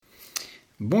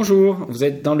Bonjour, vous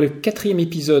êtes dans le 4e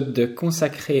épisode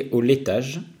consacré au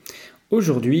laitage.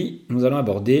 Aujourd'hui, nous allons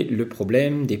aborder le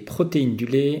problème des protéines du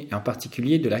lait, et en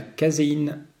particulier de la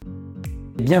caséine.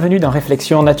 Bienvenue dans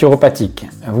Réflexion naturopathique.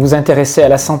 Vous vous intéressez à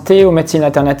la santé, aux médecines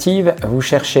alternatives, vous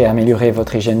cherchez à améliorer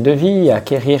votre hygiène de vie, à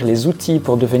acquérir les outils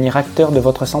pour devenir acteur de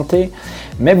votre santé,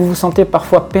 mais vous vous sentez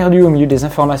parfois perdu au milieu des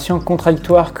informations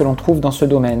contradictoires que l'on trouve dans ce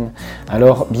domaine.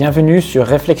 Alors, bienvenue sur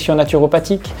Réflexion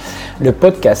naturopathique, le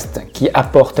podcast qui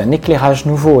apporte un éclairage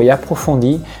nouveau et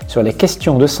approfondi sur les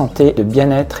questions de santé, de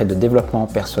bien-être et de développement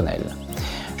personnel.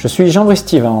 Je suis Jean-Brice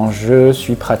Stivan, je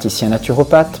suis praticien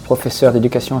naturopathe, professeur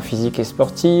d'éducation physique et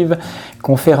sportive,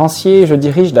 conférencier, je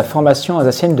dirige la formation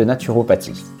alsacienne de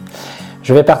naturopathie.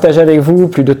 Je vais partager avec vous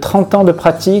plus de 30 ans de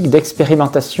pratique,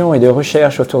 d'expérimentation et de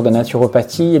recherche autour de la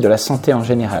naturopathie et de la santé en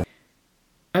général.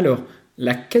 Alors,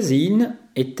 la caséine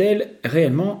est-elle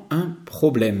réellement un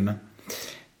problème ?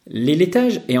 Les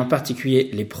laitages, et en particulier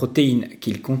les protéines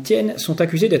qu'ils contiennent, sont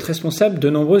accusés d'être responsables de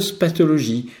nombreuses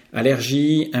pathologies,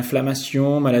 allergies,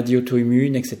 inflammations, maladies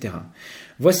auto-immunes, etc.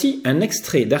 Voici un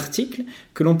extrait d'article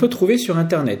que l'on peut trouver sur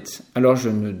Internet. Alors je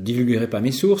ne divulguerai pas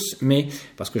mes sources, mais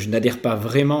parce que je n'adhère pas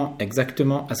vraiment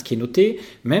exactement à ce qui est noté,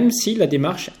 même si la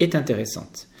démarche est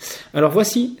intéressante. Alors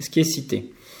voici ce qui est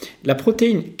cité. La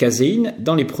protéine caséine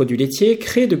dans les produits laitiers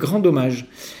crée de grands dommages.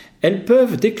 Elles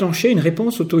peuvent déclencher une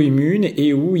réponse auto-immune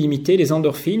et ou imiter les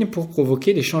endorphines pour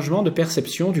provoquer des changements de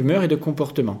perception, d'humeur et de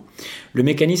comportement. Le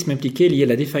mécanisme impliqué est lié à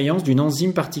la défaillance d'une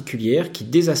enzyme particulière qui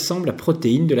désassemble la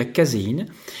protéine de la caséine,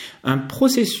 un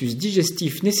processus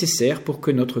digestif nécessaire pour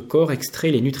que notre corps extrait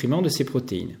les nutriments de ces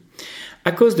protéines.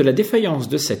 À cause de la défaillance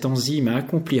de cette enzyme à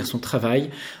accomplir son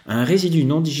travail, un résidu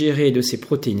non digéré de ces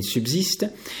protéines subsiste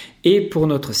et pour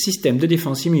notre système de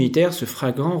défense immunitaire, ce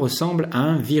fragment ressemble à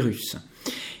un virus.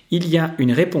 Il y a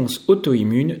une réponse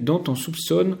auto-immune dont on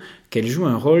soupçonne qu'elle joue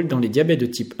un rôle dans les diabètes de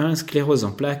type 1, sclérose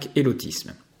en plaques et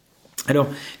l'autisme. Alors,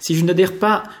 si je n'adhère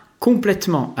pas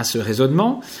complètement à ce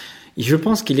raisonnement, je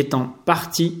pense qu'il est en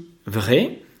partie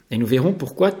vrai, et nous verrons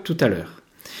pourquoi tout à l'heure.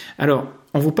 Alors,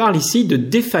 on vous parle ici de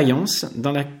défaillance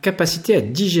dans la capacité à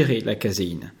digérer la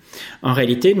caséine. En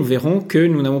réalité, nous verrons que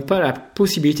nous n'avons pas la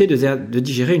possibilité de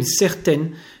digérer une certaine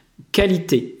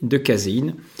qualité de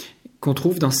caséine qu'on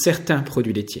trouve dans certains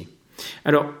produits laitiers.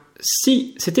 Alors,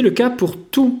 si c'était le cas pour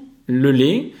tout le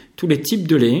lait, tous les types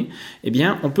de lait, eh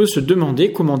bien, on peut se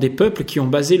demander comment des peuples qui ont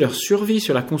basé leur survie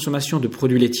sur la consommation de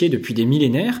produits laitiers depuis des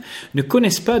millénaires ne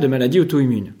connaissent pas de maladies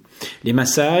auto-immunes. Les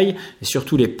Maasai, et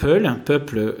surtout les Peuls, un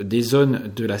peuple des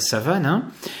zones de la savane,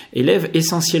 élèvent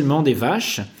essentiellement des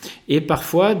vaches et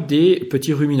parfois des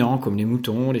petits ruminants comme les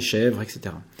moutons, les chèvres,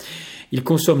 etc. Ils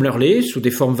consomment leur lait sous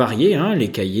des formes variées,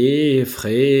 lait caillé,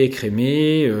 frais,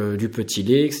 crémé, du petit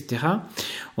lait, etc.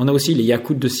 On a aussi les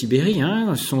Yakoutes de Sibérie,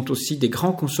 sont aussi des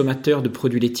grands consommateurs de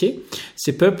produits laitiers.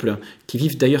 Ces peuples, qui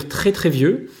vivent d'ailleurs très très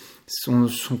vieux,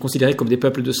 sont considérés comme des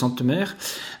peuples de centenaires,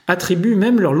 attribuent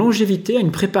même leur longévité à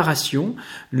une préparation,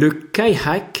 le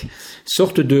kaihak,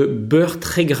 sorte de beurre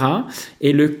très gras,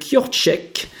 et le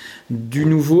kyortchek,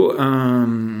 un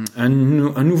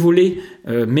nouveau lait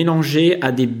mélangé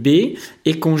à des baies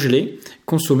et congelé,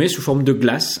 consommé sous forme de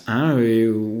glace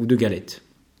ou de galettes.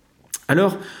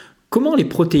 Alors, comment les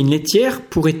protéines laitières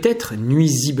pourraient être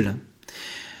nuisibles ?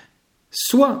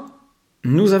 Soit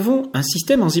nous avons un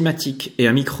système enzymatique et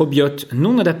un microbiote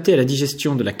non adapté à la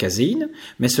digestion de la caséine,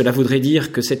 mais cela voudrait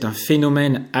dire que c'est un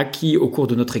phénomène acquis au cours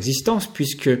de notre existence,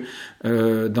 puisque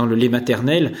dans le lait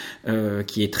maternel,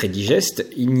 qui est très digeste,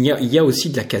 il y a aussi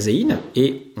de la caséine,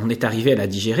 et on est arrivé à la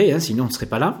digérer, sinon on ne serait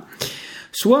pas là.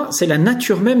 Soit c'est la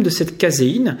nature même de cette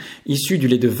caséine, issue du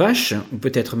lait de vache, ou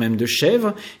peut-être même de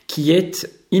chèvre, qui est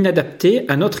inadaptée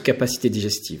à notre capacité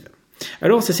digestive.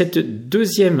 Alors c'est cette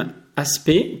deuxième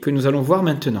aspect que nous allons voir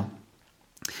maintenant.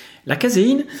 La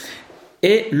caséine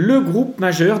est le groupe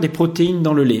majeur des protéines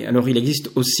dans le lait. Alors il existe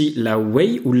aussi la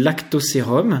whey ou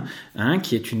lactosérum,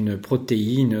 qui est une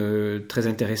protéine très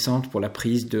intéressante pour la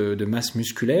prise de masse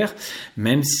musculaire,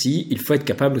 même si il faut être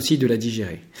capable aussi de la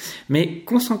digérer. Mais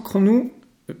concentrons-nous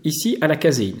ici à la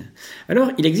caséine.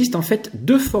 Alors il existe en fait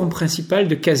deux formes principales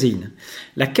de caséine.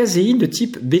 La caséine de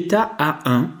type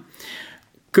bêta-A1,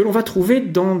 que l'on va trouver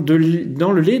dans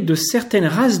le lait de certaines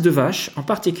races de vaches, en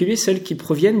particulier celles qui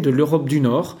proviennent de l'Europe du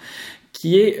Nord,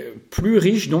 qui est plus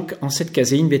riche donc en cette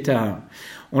caséine bêta-1.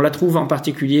 On la trouve en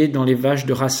particulier dans les vaches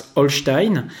de race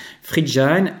Holstein,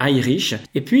 Friesian, Irish.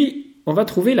 Et puis, on va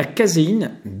trouver la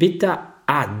caséine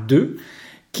bêta-A2,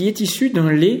 qui est issue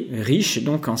d'un lait riche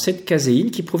donc en cette caséine,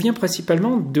 qui provient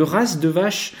principalement de races de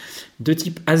vaches de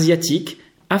type asiatique,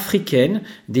 africaine,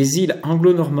 des îles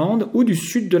anglo-normandes ou du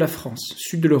sud de la France,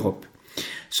 sud de l'Europe.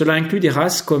 Cela inclut des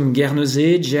races comme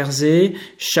Guernesey, Jersey,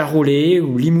 Charolais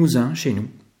ou Limousin chez nous.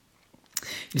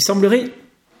 Il semblerait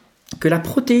que la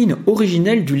protéine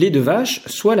originelle du lait de vache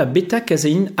soit la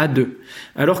bêta-caséine A2,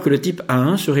 alors que le type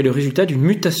A1 serait le résultat d'une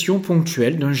mutation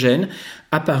ponctuelle d'un gène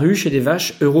apparu chez des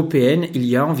vaches européennes il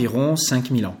y a environ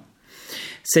 5000 ans.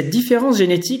 Cette différence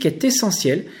génétique est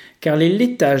essentielle car les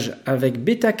laitages avec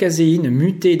bêta-caséine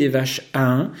mutée des vaches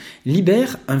A1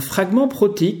 libèrent un fragment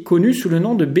protéique connu sous le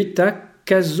nom de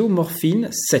bêta-casomorphine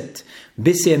 7,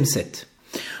 BCM7.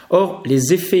 Or,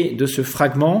 les effets de ce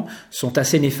fragment sont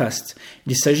assez néfastes.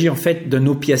 Il s'agit en fait d'un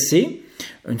opiacé,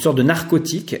 une sorte de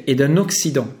narcotique et d'un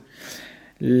oxydant.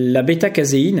 La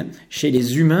bêta-caséine chez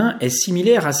les humains est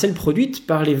similaire à celle produite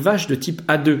par les vaches de type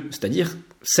A2, c'est-à-dire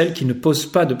celle qui ne pose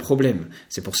pas de problème.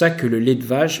 C'est pour ça que le lait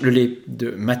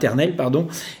maternel,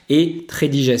 est très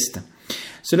digeste.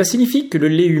 Cela signifie que le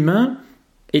lait humain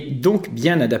est donc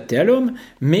bien adapté à l'homme,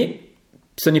 mais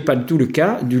ce n'est pas du tout le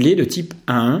cas du lait de type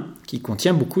A1 qui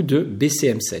contient beaucoup de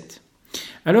BCM7.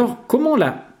 Alors, comment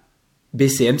la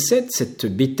BCM7, cette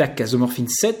bêta-casomorphine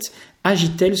 7,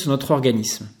 agit-elle sur notre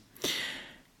organisme ?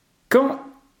 Quand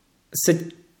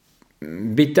cette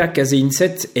bêta-caséine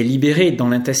 7 est libérée dans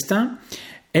l'intestin,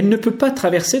 elle ne peut pas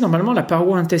traverser normalement la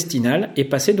paroi intestinale et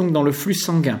passer donc dans le flux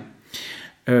sanguin.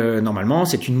 Normalement,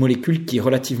 c'est une molécule qui est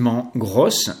relativement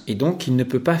grosse et donc il ne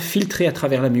peut pas filtrer à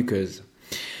travers la muqueuse.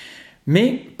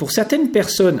 Mais pour certaines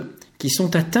personnes qui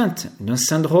sont atteintes d'un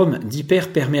syndrome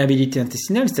d'hyperperméabilité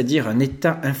intestinale, c'est-à-dire un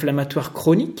état inflammatoire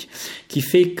chronique qui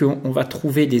fait qu'on va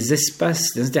trouver des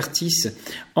espaces, des interstices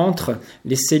entre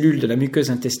les cellules de la muqueuse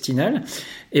intestinale,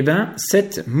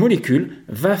 cette molécule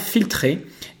va filtrer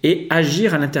et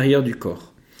agir à l'intérieur du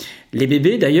corps. Les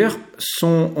bébés, d'ailleurs,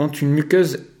 ont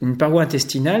une paroi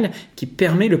intestinale qui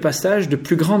permet le passage de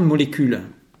plus grandes molécules,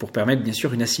 pour permettre bien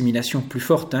sûr une assimilation plus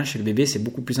forte. Chez le bébé, c'est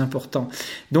beaucoup plus important.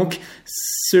 Donc,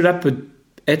 cela peut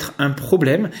être un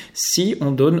problème si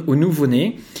on donne aux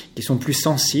nouveau-nés, qui sont plus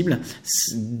sensibles,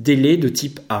 des laits de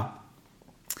type A.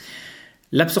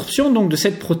 L'absorption donc de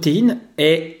cette protéine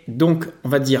est donc, on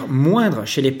va dire, moindre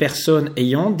chez les personnes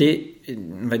ayant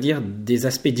des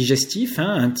aspects digestifs,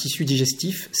 un tissu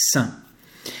digestif sain.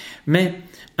 Mais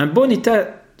un bon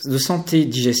état de santé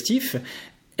digestif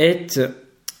est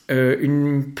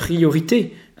une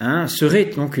priorité, serait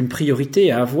donc une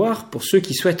priorité à avoir pour ceux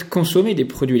qui souhaitent consommer des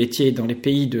produits laitiers dans les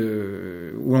pays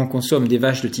où on consomme des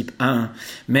vaches de type A1.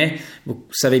 Mais vous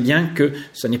savez bien que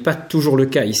ce n'est pas toujours le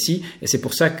cas ici, et c'est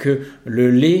pour ça que le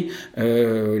lait,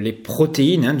 les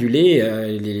protéines du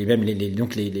lait,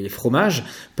 les fromages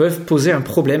peuvent poser un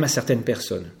problème à certaines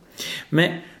personnes.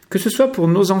 Mais que ce soit pour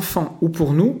nos enfants ou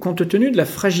pour nous, compte tenu de la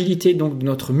fragilité donc de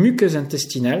notre muqueuse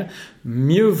intestinale,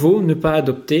 mieux vaut ne pas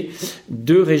adopter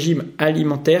de régime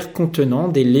alimentaire contenant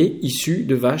des laits issus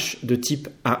de vaches de type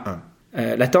A1.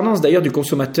 La tendance d'ailleurs du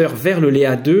consommateur vers le lait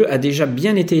A2 a déjà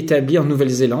bien été établie en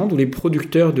Nouvelle-Zélande où les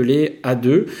producteurs de lait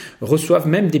A2 reçoivent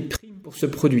même des primes pour ce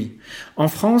produit. En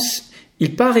France,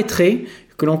 il paraîtrait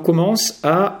que l'on commence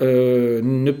à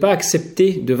ne pas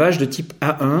accepter de vaches de type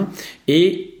A1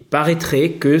 et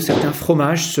paraîtrait que certains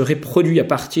fromages seraient produits à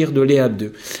partir de lait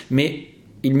A2. Mais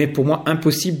il m'est pour moi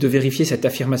impossible de vérifier cette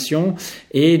affirmation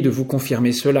et de vous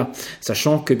confirmer cela,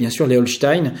 sachant que bien sûr les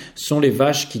Holstein sont les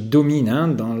vaches qui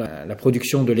dominent dans la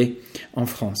production de lait en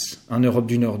France, en Europe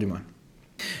du Nord du moins.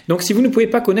 Donc si vous ne pouvez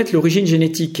pas connaître l'origine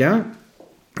génétique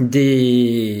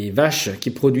des vaches qui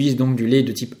produisent donc du lait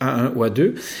de type A1 ou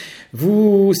A2,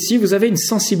 si vous avez une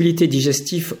sensibilité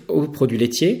digestive aux produits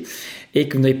laitiers et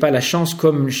que vous n'avez pas la chance,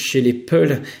 comme chez les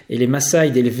Peuls et les Maasai,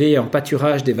 d'élever en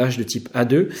pâturage des vaches de type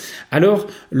A2, alors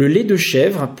le lait de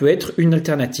chèvre peut être une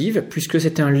alternative puisque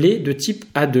c'est un lait de type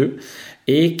A2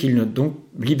 et qu'il ne donc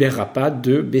libérera pas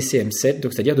de BCM7,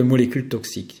 donc c'est-à-dire de molécules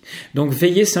toxiques. Donc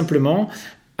veillez simplement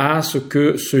à ce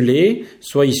que ce lait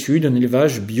soit issu d'un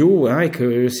élevage bio et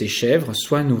que ces chèvres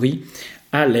soient nourries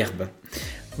à l'herbe.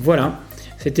 Voilà,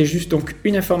 c'était juste donc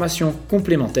une information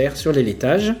complémentaire sur les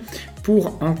laitages.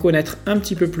 Pour en connaître un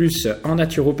petit peu plus en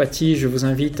naturopathie, je vous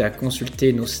invite à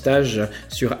consulter nos stages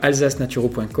sur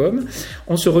alsacenaturo.com.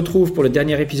 On se retrouve pour le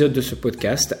dernier épisode de ce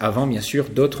podcast, avant bien sûr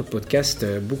d'autres podcasts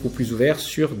beaucoup plus ouverts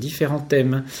sur différents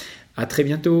thèmes. À très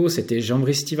bientôt, c'était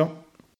Jean-Brice Stivan.